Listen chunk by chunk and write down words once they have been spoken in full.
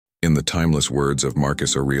In the timeless words of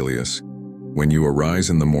Marcus Aurelius, "When you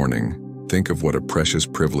arise in the morning, think of what a precious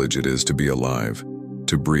privilege it is to be alive,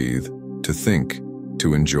 to breathe, to think,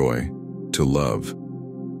 to enjoy, to love."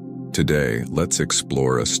 Today, let's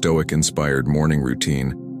explore a Stoic-inspired morning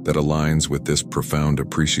routine that aligns with this profound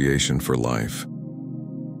appreciation for life.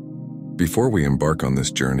 Before we embark on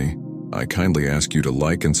this journey, I kindly ask you to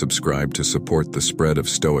like and subscribe to support the spread of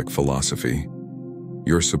Stoic philosophy.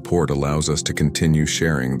 Your support allows us to continue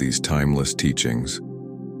sharing these timeless teachings.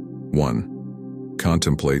 1.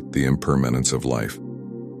 Contemplate the impermanence of life.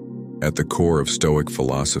 At the core of Stoic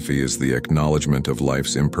philosophy is the acknowledgement of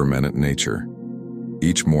life's impermanent nature.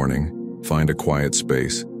 Each morning, find a quiet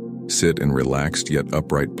space, sit in relaxed yet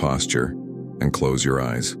upright posture, and close your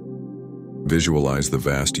eyes. Visualize the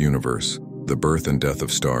vast universe, the birth and death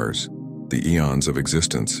of stars, the eons of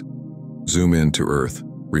existence. Zoom in to Earth,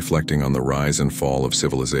 reflecting on the rise and fall of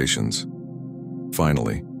civilizations.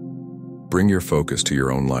 Finally, bring your focus to your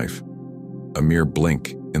own life, a mere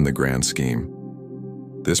blink in the grand scheme.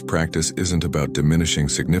 This practice isn't about diminishing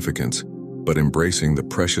significance, but embracing the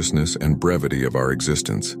preciousness and brevity of our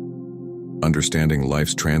existence. Understanding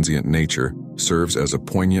life's transient nature serves as a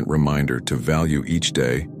poignant reminder to value each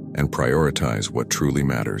day and prioritize what truly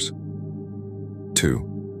matters.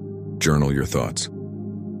 2. Journal your thoughts.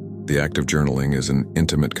 The act of journaling is an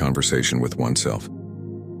intimate conversation with oneself.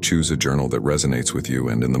 Choose a journal that resonates with you,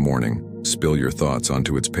 and in the morning, spill your thoughts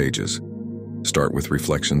onto its pages. Start with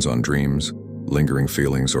reflections on dreams, lingering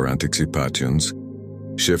feelings, or anticipations.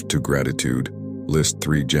 Shift to gratitude. List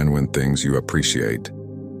 3 genuine things you appreciate.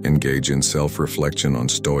 Engage in self-reflection on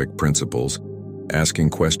Stoic principles,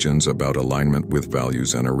 asking questions about alignment with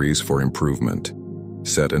values and areas for improvement.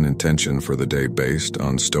 Set an intention for the day based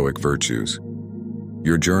on Stoic virtues.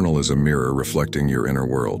 Your journal is a mirror reflecting your inner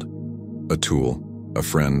world, a tool, a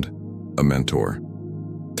friend, a mentor.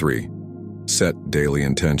 3. Set daily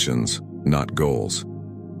intentions, not goals.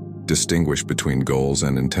 Distinguish between goals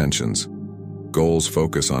and intentions. Goals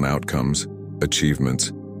focus on outcomes,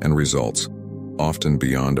 achievements, and results, often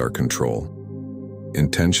beyond our control.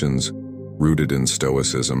 Intentions, rooted in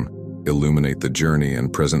Stoicism, illuminate the journey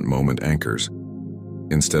and present moment anchors.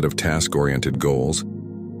 Instead of task-oriented goals,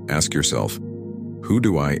 ask yourself, who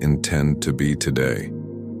do I intend to be today?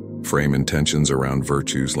 Frame intentions around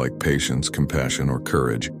virtues like patience, compassion, or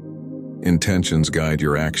courage. Intentions guide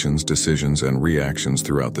your actions, decisions, and reactions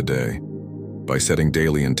throughout the day. By setting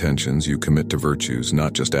daily intentions, you commit to virtues,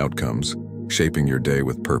 not just outcomes, shaping your day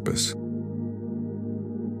with purpose.